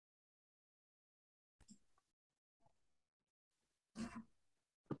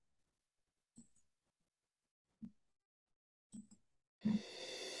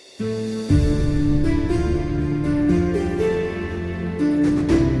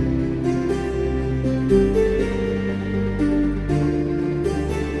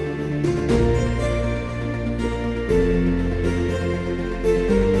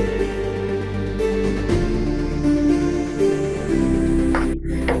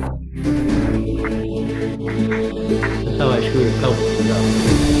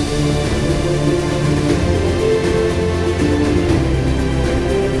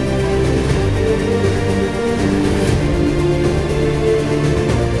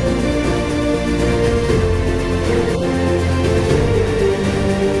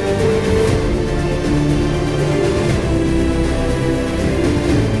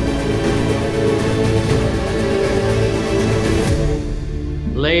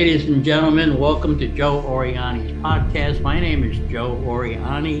ladies and gentlemen. Welcome to Joe Oriani's podcast. My name is Joe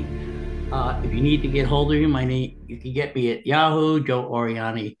Oriani. If you need to get hold of me, you can get me at Yahoo, Joe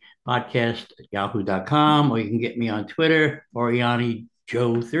Oriani podcast at yahoo.com, or you can get me on Twitter, Oriani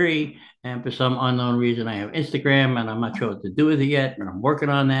Joe3. And for some unknown reason, I have Instagram, and I'm not sure what to do with it yet, but I'm working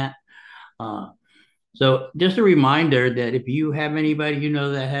on that. So just a reminder that if you have anybody you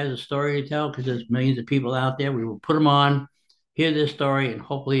know that has a story to tell, because there's millions of people out there, we will put them on, hear this story, and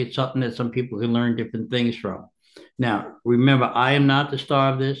hopefully it's something that some people can learn different things from. Now, remember, I am not the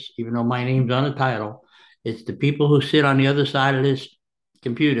star of this, even though my name's on the title. It's the people who sit on the other side of this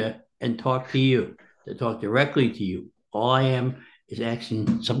computer and talk to you, that talk directly to you. All I am is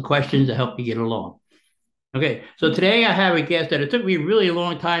asking some questions to help you get along. Okay, so today I have a guest that it took me a really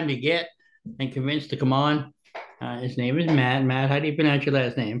long time to get and convinced to come on. His name is Matt. Matt, how do you pronounce your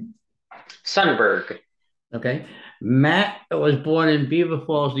last name? Sundberg. Okay. Matt was born in Beaver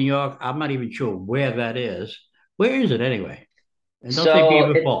Falls, New York. I'm not even sure where that is. Where is it anyway? And don't say So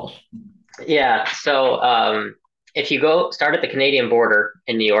Beaver it Falls. yeah, so if you go start at the Canadian border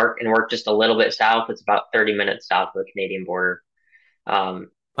in New York and work just a little bit south, it's about 30 minutes south of the Canadian border. Um,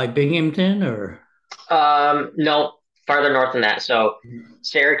 By Binghamton or no, farther north than that. So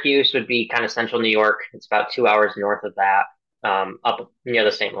Syracuse would be kind of central New York. It's about 2 hours north of that, up near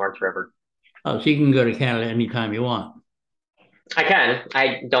the St. Lawrence River. oh, so you can go to Canada anytime you want. I can.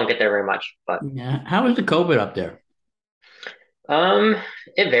 I don't get there very much, but Yeah. How is the COVID up there? um,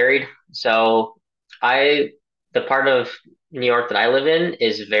 it varied. So I, the part of New York that I live in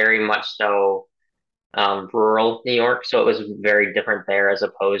is very much so rural New York, so it was very different there as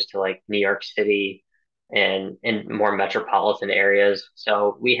opposed to like New York City and more metropolitan areas.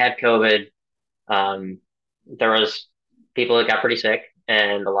 So we had COVID. Um, there was people that got pretty sick,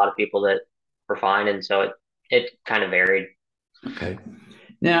 and a lot of people that were fine, and so it kind of varied. Okay.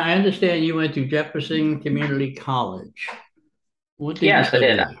 Now I understand you went to Jefferson Community College. What did you Yes, I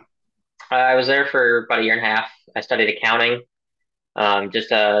did. study there? I was there for about a year and a half. I studied accounting,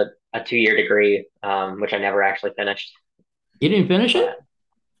 just a 2 year degree, which I never actually finished. You didn't finish it?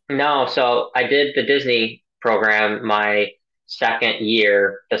 But no, so I did the Disney program my second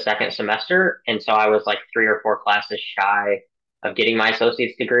year, the second semester, and so I was like 3 or 4 classes shy of getting my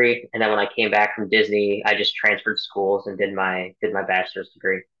associate's degree. And then when I came back from Disney, I just transferred schools and did my bachelor's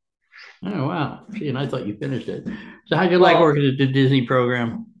degree. Oh wow. Gee, and I thought you finished it. So how'd you like Well, working at the Disney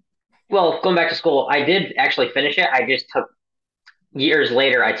program? going back to school, I did actually finish it. I just took years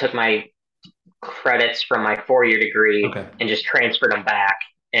later, I took my credits from my 4 year degree Okay. and just transferred them back.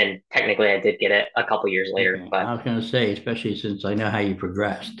 And technically, I did get it a couple years later, Okay. but I was going to say, especially since I know how you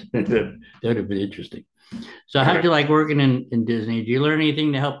progressed, that would have been interesting. So, how'd mhm. you like working in Disney? Did you learn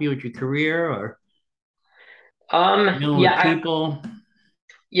anything to help you with your career or dealing with Yeah, people?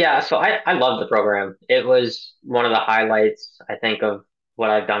 yeah, so I love the program. It was one of the highlights, I think, of what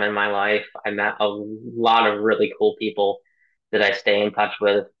I've done in my life. I met a lot of really cool people that I stay in touch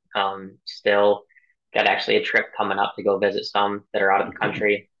with. Still got actually a trip coming up to go visit some that are out of the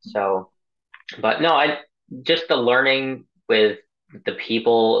country. So, but no, I just the learning with the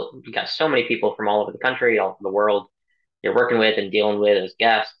people. You got so many people from all over the country, all over the world. You're working with and dealing with as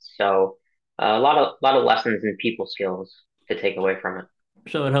guests. So, a lot of lessons and people skills to take away from it.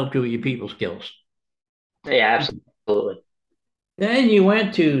 So, it helped you with your people skills. Yeah, absolutely. Then you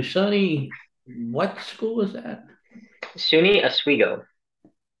went to Sunny, what school was that? SUNY Oswego.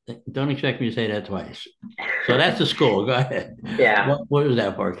 Don't expect me to say that twice. So, that's the school. Go ahead. Yeah. What was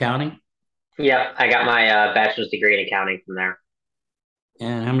that for? Accounting? Yep. I got my bachelor's degree in accounting from there.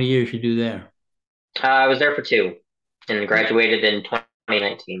 And how many years you do there? I was there for 2 and graduated in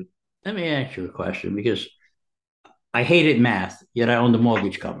 2019. Let me ask you a question because I hated math, yet I owned a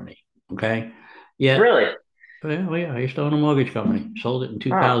mortgage company. Okay. Yet, Really? well, yeah, I used to own a mortgage company. Sold it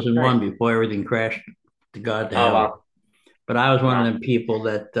in Oh, nice. 2001 before everything crashed to God to Oh, hell. wow. But I was one of Wow. them people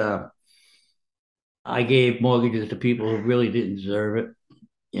that I gave mortgages to people who really didn't deserve it.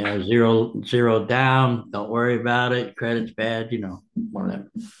 You know, zero down. Don't worry about it. Credit's bad. You know, one of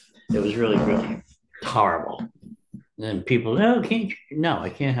them. It was really, really horrible. And then people, no, can't you? No, I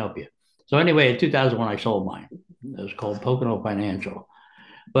can't help you. So anyway, in 2001, I sold mine. It was called Pocono Financial.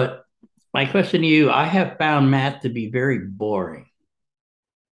 But my question to you, I have found math to be very boring.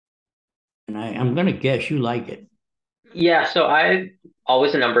 And I'm going to guess you like it. Yeah, so I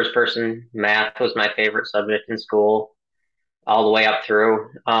always a numbers person. Math was my favorite subject in school all the way up through.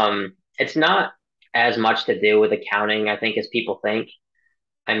 It's not as much to do with accounting, I think, as people think.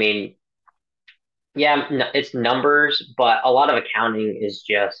 I mean, yeah, it's numbers, but a lot of accounting is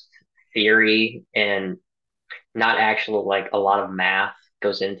just theory and not actual like a lot of math.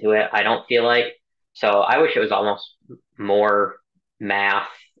 goes into it. I don't feel like. So I wish it was almost more math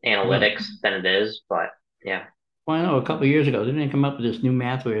Really? analytics than it is, but yeah. Well, I know a couple of years ago, didn't they come up with this new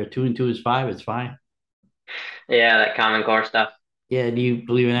math where 2 and 2 is 5? It's fine. Yeah, that Common Core stuff. Yeah, do you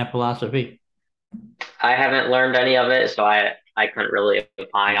believe in that philosophy? I haven't learned any of it, so I couldn't really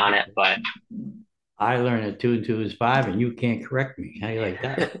opine on it, but I learned that 2 and 2 is 5, and you can't correct me. How do you like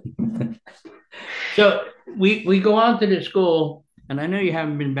that? So we go on to the school, and I know you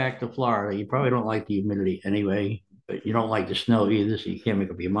haven't been back to Florida. You probably don't like the humidity anyway, but you don't like the snow either, so you can't make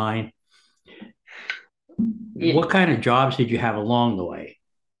up your mind. yeah. What kind of jobs did you have along the way?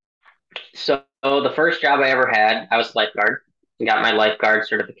 So the first job I ever had, I was a lifeguard. Got my lifeguard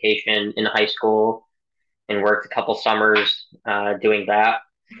certification in high school and worked a couple summers doing that.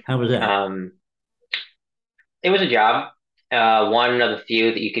 How was that? Um, it was a job, one of the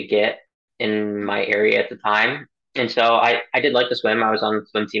few that you could get in my area at the time. And so I did like to swim. I was on the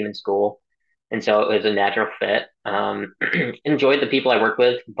swim team in school. And so it was a natural fit. Enjoyed the people I worked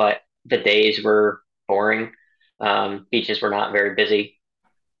with, but the days were boring. Beaches were not very busy.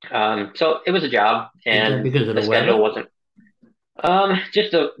 So it was a job, Is that and because of the the schedule weather? wasn't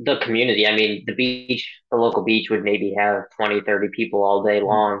just the community. I mean, the local beach would maybe have 20, 30 people all day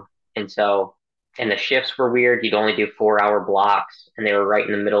long. And so, and the shifts were weird. You'd only do 4 hour blocks and they were right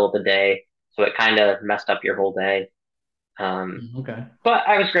in the middle of the day. So it kind of messed up your whole day. Um, Okay. but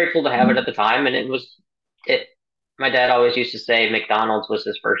I was grateful to have it at the time. And it, my dad always used to say McDonald's was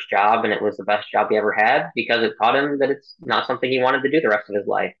his first job and it was the best job he ever had because it taught him that it's not something he wanted to do the rest of his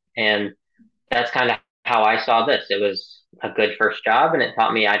life. And that's kind of how I saw this. It was a good first job, and it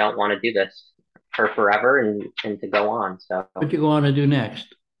taught me I don't want to do this for forever and to go on. What you go on to do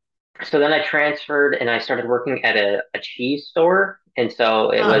next? So then I transferred and I started working at a cheese store, and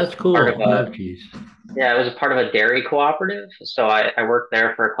so it Oh, was that's part of cool. I a love cheese. yeah, it was a part of a dairy cooperative. So I worked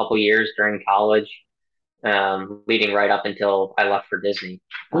there for a couple years during college, leading right up until I left for Disney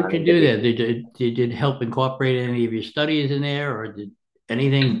What you and did do the there? Did it help incorporate any of your studies in there, or did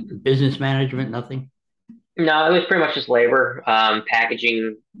anything business management? Nothing. no, it was pretty much just labor,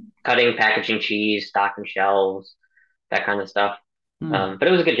 packaging, cutting, packaging cheese, stocking shelves, that kind of stuff. Hmm. But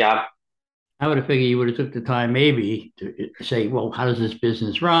it was a good job. I would have figured you would have took the time maybe to say, well, how does this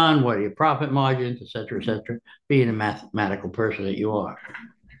business run? What are your profit margins, et cetera, et cetera, being a mathematical person that you are.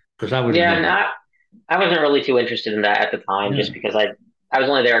 Because I would have Yeah, done and that. I wasn't really too interested in that at the time, Yeah. just because I was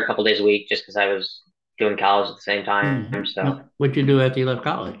only there a couple days a week, just because I was doing college at the same time. Hmm. So, No, what'd you do after you left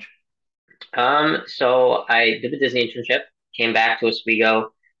college? so I did the Disney internship, came back to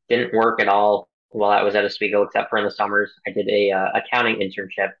Oswego, didn't work at all while I was at Oswego, except for in the summers. I did a accounting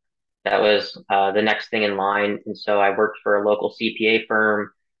internship. That was the next thing in line, and so I worked for a local CPA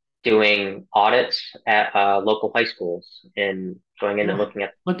firm doing audits at local high schools and going in and What, looking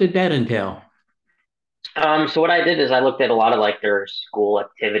at. what did that entail? So what I did is I looked at a lot of like their school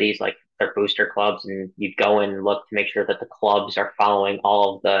activities, like their booster clubs, and you'd go and look to make sure that the clubs are following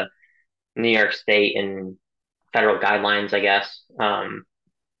all of the New York State and federal guidelines, I guess.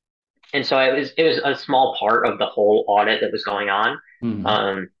 And so it was a small part of the whole audit that was going on. Hmm.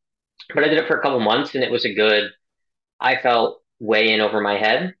 Um, but I did it for a couple months, and it was a good. I felt way in over my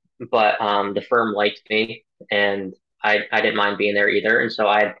head, but the firm liked me, and I didn't mind being there either. And so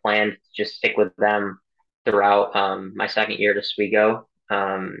I had planned to just stick with them throughout my second year at Oswego.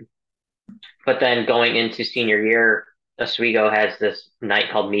 But then going into senior year, Oswego has this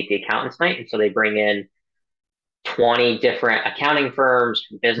night called Meet the Accountants Night, and so they bring in 20 different accounting firms,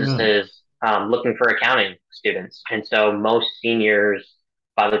 Really? businesses looking for accounting students. And so most seniors,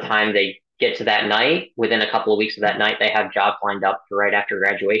 by the time they get to that night, within a couple of weeks of that night, they have jobs lined up for right after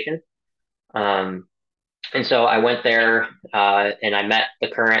graduation. Um, and so I went there and I met the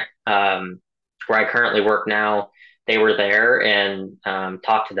current, where I currently work now. They were there and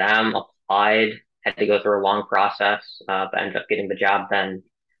talked to them, applied, had to go through a long process, but ended up getting the job then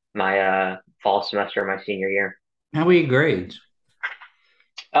my fall semester of my senior year. How were your grades?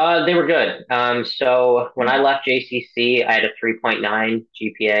 They were good. So when I left JCC, I had a 3.9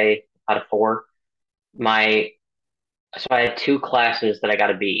 GPA out of four. My so I had two classes that I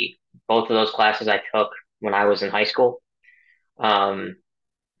got a B. Both of those classes I took when I was in high school. Um,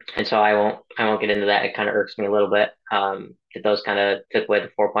 and so I won't get into that. It kind of irks me a little bit. That those kind of took away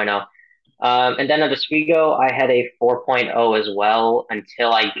the 4.0. And then at Oswego, I had a 4.0 as well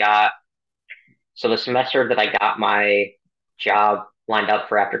until I got so the semester that I got my job lined up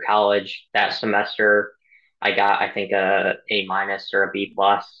for after college, that semester I got I think a A minus or a B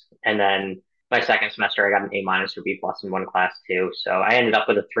plus, and then my second semester I got an A minus or B plus in one class too. So I ended up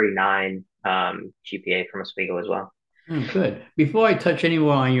with a 3.9 GPA from Oswego as well. Oh, good. Before I touch any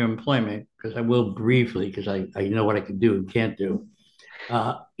more on your employment, because I will briefly, because I know what I can do and can't do.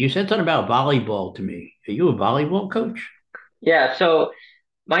 You said something about volleyball to me. Are you a volleyball coach? Yeah, so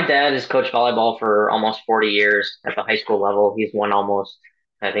my dad has coached volleyball for almost 40 years at the high school level. He's won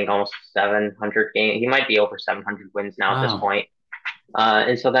I think, almost 700 games. He might be over 700 wins now at this Wow. point.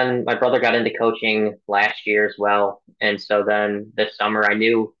 And so then my brother got into coaching last year as well. And so then this summer, I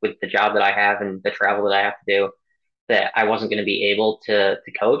knew with the job that I have and the travel that I have to do that I wasn't going to be able to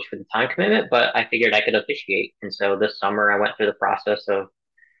coach for the time commitment, but I figured I could officiate. And so this summer, I went through the process of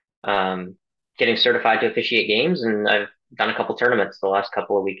um, getting certified to officiate games, and I've done a couple tournaments the last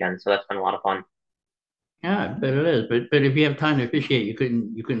couple of weekends. So that's been a lot of fun. Yeah, I bet it is. But if you have time to officiate, you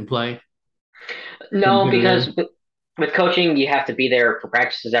couldn't play. Couldn't No, go to because there. with coaching, you have to be there for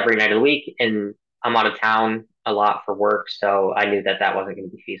practices every night of the week, and I'm out of town a lot for work, so I knew that that wasn't going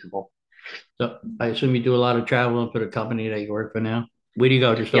to be feasible. So I assume you do a lot of traveling for the company that you work for now. Where do you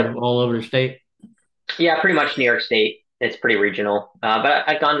go? Just Yep. all over the state? Yeah, pretty much New York State. It's pretty regional. But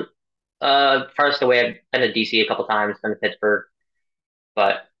I've gone farthest away. I've been to DC a couple times, been to Pittsburgh,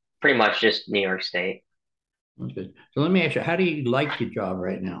 but pretty much just New York State. That's good. So let me ask you, how do you like your job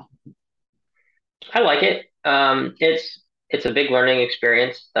right now? I like it. It's a big learning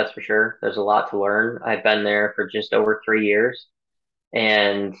experience, that's for sure. There's a lot to learn. I've been there for just over 3 years,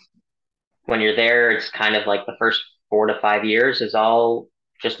 and when you're there, it's kind of like the first 4 to 5 years is all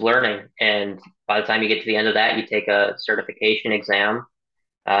just learning. And by the time you get to the end of that, you take a certification exam.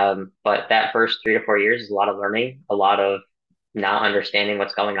 But that first 3 to 4 years is a lot of learning, a lot of not understanding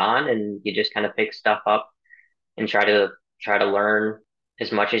what's going on, and you just kind of pick stuff up and try to learn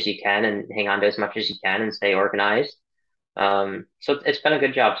as much as you can and hang on to as much as you can and stay organized. So it's been a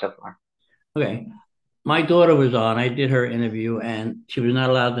good job so far. Okay. My daughter was on. I did her interview, and she was not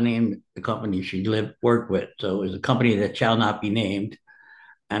allowed to name the company she worked with. So it was a company that shall not be named.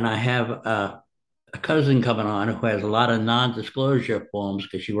 And I have a cousin coming on who has a lot of non-disclosure forms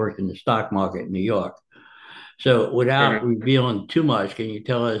because she worked in the stock market in New York. So without Mhm. revealing too much, can you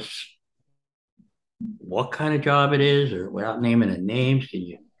tell us what kind of job it is, or without naming the names, can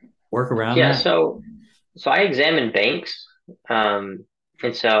you work around Yeah, that? so I examine banks, and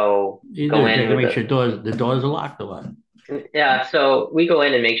so You go do. Check in to with make sure the doors are locked a lot. yeah, so we go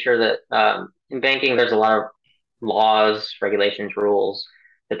in and make sure that in banking there's a lot of laws, regulations, rules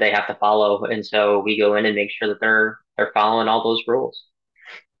that they have to follow, and so we go in and make sure that they're following all those rules.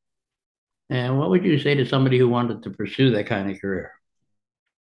 And what would you say to somebody who wanted to pursue that kind of career?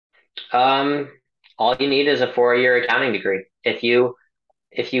 Um, all you need is a 4 year accounting degree. If you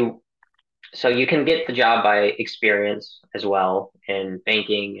so you can get the job by experience as well in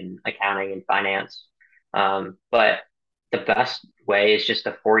banking and accounting and finance. But the best way is just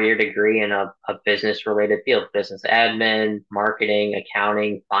a 4 year degree in a business related field, business admin, marketing,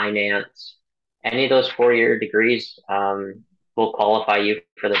 accounting, finance. Any of those 4 year degrees will qualify you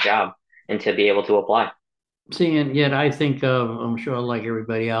for the job and to be able to apply. See, and yet I think of, I'm sure like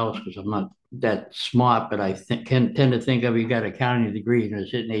everybody else, because I'm not that smart, but I can tend to think of you got a accounting degree and you're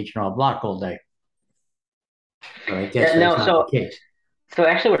sitting H&R Block all day. But I guess Yeah, that's no, not the so case. so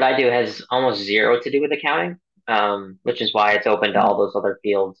actually what I do has almost zero to do with accounting, which is why it's open to all those other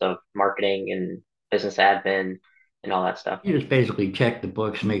fields of marketing and business admin and all that stuff. You just basically check the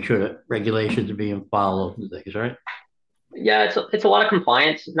books, make sure that regulations are being followed and things, right? Yeah, it's a lot of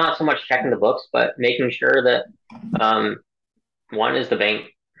compliance, not so much checking the books, but making sure that um, one is the bank.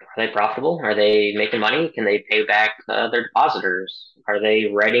 Are they profitable? Are they making money? Can they pay back their depositors? Are they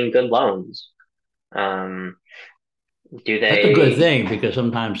writing good loans? Um, do That's a good they, thing because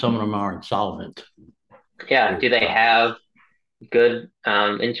sometimes some of them are insolvent. yeah, There's do they problems. have good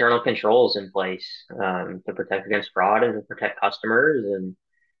internal controls in place to protect against fraud and to protect customers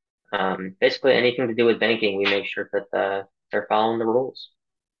and basically anything to do with banking, we make sure that they're following the rules.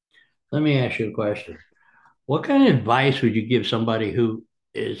 Let me ask you a question. What kind of advice would you give somebody who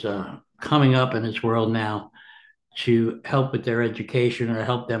is coming up in this world now to help with their education or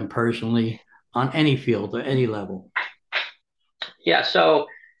help them personally on any field or any level? Yeah, so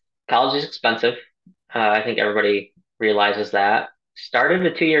college is expensive. I think everybody realizes that. Started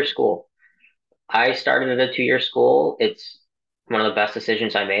a 2 year school. I started at a 2 year school. It's one of the best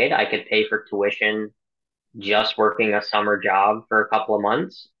decisions I made. I could pay for tuition just working a summer job for a couple of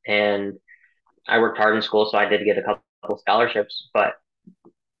months. And I worked hard in school, so I did get a couple scholarships, but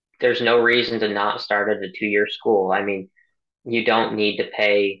there's no reason to not start at a 2 year school. I mean, you don't need to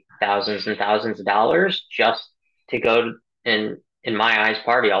pay thousands and thousands of dollars just to go and, in my eyes,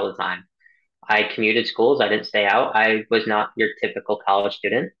 party all the time. I commuted schools. I didn't stay out. I was not your typical college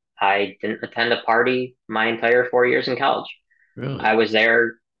student. I didn't attend a party my entire 4 years in college. I Really? was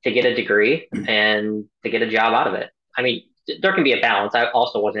there to get a degree and to get a job out of it. I mean, there can be a balance. I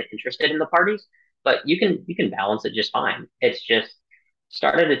also wasn't interested in the parties, but you can balance it just fine. It's just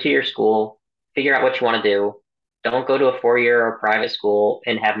start at a 2 year school, figure out what you want to do. Don't go to a 4 year or private school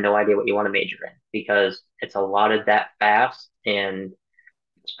and have no idea what you want to major in because it's a lot of that fast and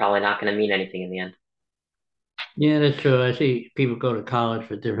it's probably not going to mean anything in the end. Yeah, that's true. I see people go to college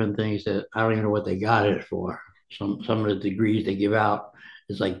for different things that I don't even know what they got it for. Some of the degrees they give out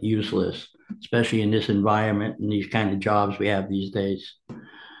is like useless, especially in this environment and these kind of jobs we have these days.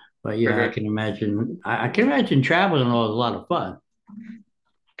 But yeah, I Hmm. can imagine. I can imagine traveling was a lot of fun.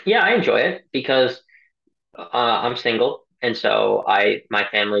 Yeah, I enjoy it because I'm single, and so I my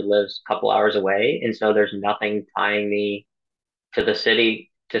family lives a couple hours away, and so there's nothing tying me to the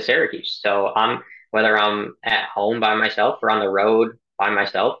city to Syracuse. So whether I'm at home by myself or on the road by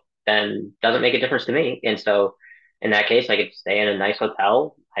myself, then doesn't make a difference to me. And so in that case, I get to stay in a nice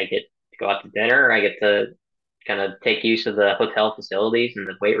hotel. I get to go out to dinner. I get to kind of take use of the hotel facilities and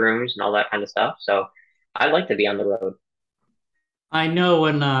the weight rooms and all that kind of stuff. So I like to be on the road. I know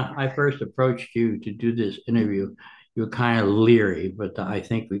when I first approached you to do this interview, you were kind of leery, but I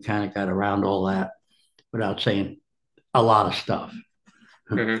think we kind of got around all that without saying a lot of stuff.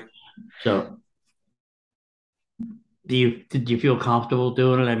 Hmm. So, did you feel comfortable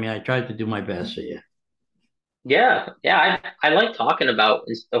doing it? I mean, I tried to do my best for you. Yeah, yeah, I like talking about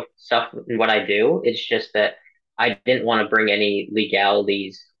and stuff and what I do. It's just that I didn't want to bring any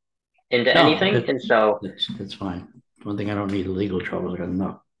legalities into No, anything, and so that's fine. One thing I don't need legal trouble. I got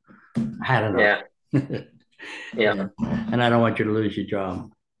enough. I had enough. yeah, yeah. Yeah, and I don't want you to lose your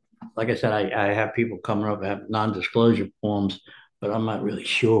job. Like I said, I have people coming up have non-disclosure forms, but I'm not really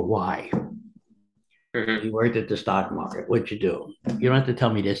sure why. Hmm. You worked at the stock market. What'd you do? You don't have to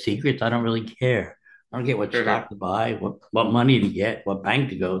tell me their secrets. I don't really care. I don't care what Hmm. stock to buy, what money to get, what bank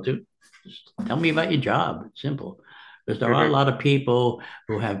to go to. Just tell me about your job. It's simple. Because there are a Hmm. lot of people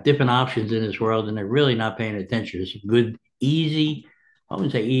who have different options in this world and they're really not paying attention. There's some good, easy, I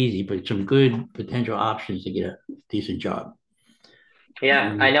wouldn't say easy, but some good potential options to get a decent job.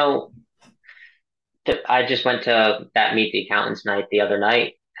 Yeah, I Um, know that I just went to that Meet the Accountants night the other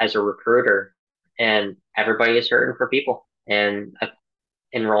night as a recruiter, and everybody is hurting for people, and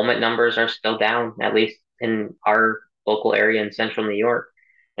enrollment numbers are still down, at least in our local area in central New York.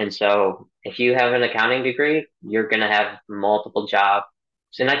 And so if you have an accounting degree, you're going to have multiple jobs.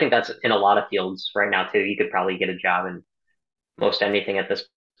 And I think that's in a lot of fields right now too. You could probably get a job in most anything at this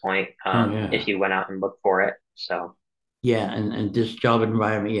point, oh, yeah. if you went out and looked for it. So, Yeah, and this job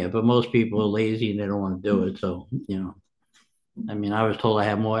environment, yeah, but most people are lazy and they don't want to do it. So, I mean, I was told I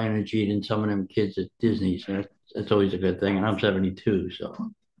have more energy than some of them kids at Disney, so that's always a good thing. And I'm 72, so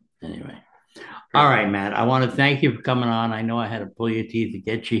anyway. All mhm. right, Matt. I want to thank you for coming on. I know I had to pull your teeth to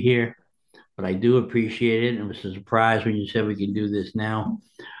get you here, but I do appreciate it. It was a surprise when you said we can do this now.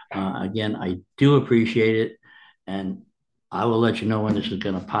 Again, I do appreciate it, and I will let you know when this is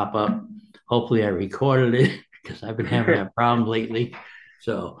going to pop up. Hopefully, I recorded it because I've been having that problem lately.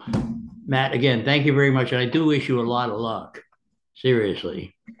 So, Matt, again, thank you very much, and I do wish you a lot of luck.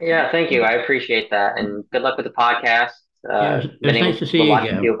 Seriously. Yeah, thank you. I appreciate that. And good luck with the podcast. Yeah, it Been was nice able to to see you watch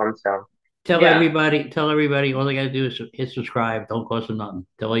a few again. of them. So, yeah. Tell everybody, all they got to do is hit subscribe. Don't cost them nothing.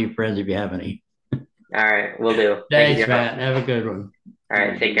 Tell all your friends if you have any. All right. Will do. Thank you, Thanks, Joe. Matt. Have a good one. All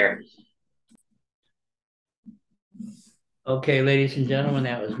right. Take care. Okay, ladies and gentlemen,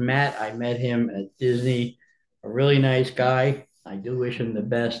 that was Matt. I met him at Disney. A really nice guy. I do wish him the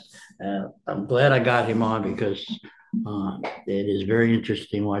best. I'm glad I got him on because it is very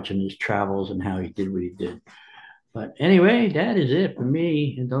interesting watching his travels and how he did what he did. But anyway, that is it for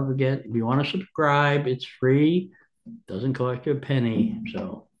me. And don't forget, if you want to subscribe, it's free. Doesn't cost you a penny.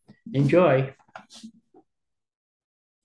 So enjoy.